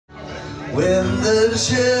When the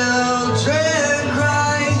children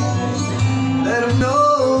cry, let them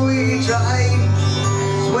know we tried.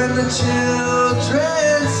 When the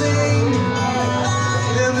children sing,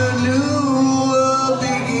 then the new world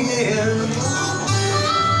begins.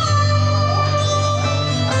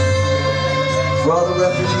 For all the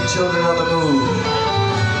refugee children on the move,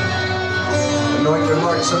 anoint their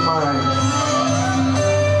hearts and minds.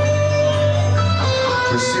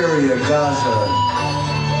 For Syria, Gaza,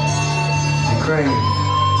 Ukraine,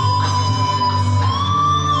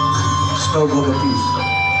 snow globe of peace.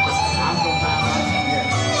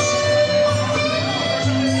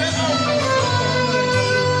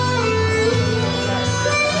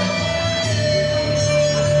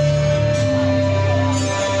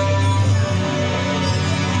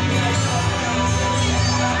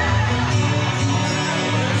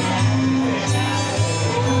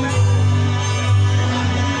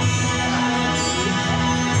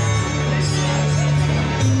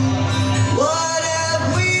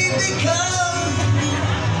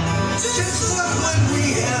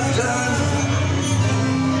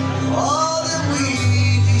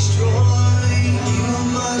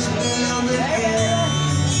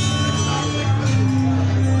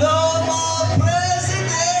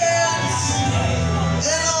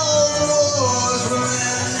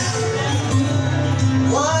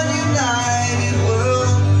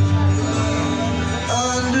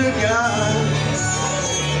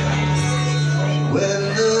 When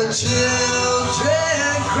the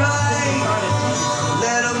children cry,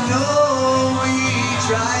 let them know we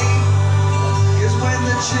tried. 'Cause when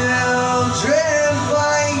the children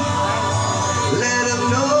fight, let them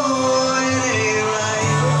know it ain't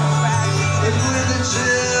right. And when the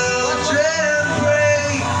children pray,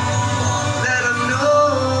 let them know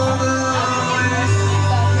the way.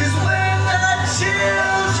 'Cause when the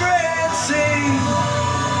children sing,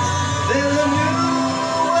 then the new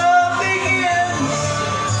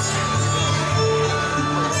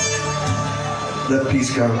let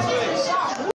peace come.